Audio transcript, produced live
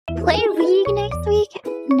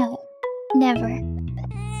Never.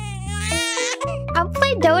 I'll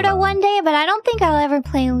play Dota one day, but I don't think I'll ever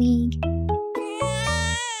play League.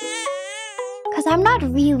 Because I'm not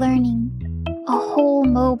relearning a whole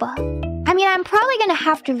MOBA. I mean, I'm probably gonna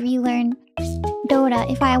have to relearn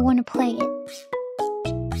Dota if I want to play it.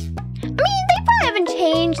 I mean, they probably haven't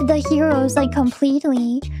changed the heroes like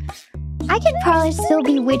completely. I could probably still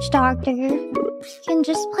be Witch Doctor. You can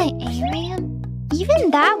just play ARAM.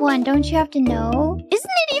 Even that one, don't you have to know?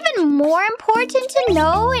 Isn't it even more important to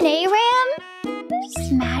know in ARAM?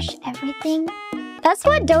 Smash everything. That's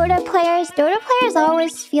what Dota players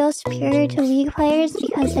always feel superior to League players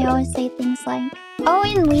because they always say things like, oh,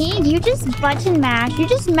 in League, you just button mash. You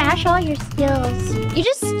just mash all your skills. You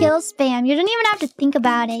just skill spam. You don't even have to think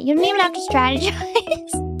about it. You don't even have to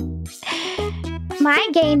strategize. My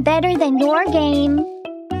game better than your game.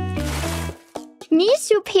 Me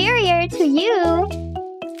superior to you.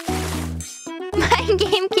 My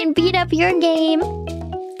game can beat up your game.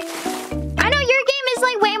 I know your game is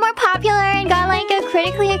like way more popular and got like a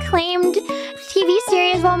critically acclaimed TV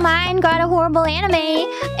series while mine got a horrible anime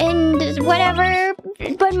and whatever.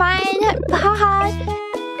 But mine, haha,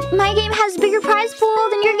 my game has a bigger prize pool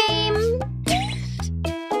than your game.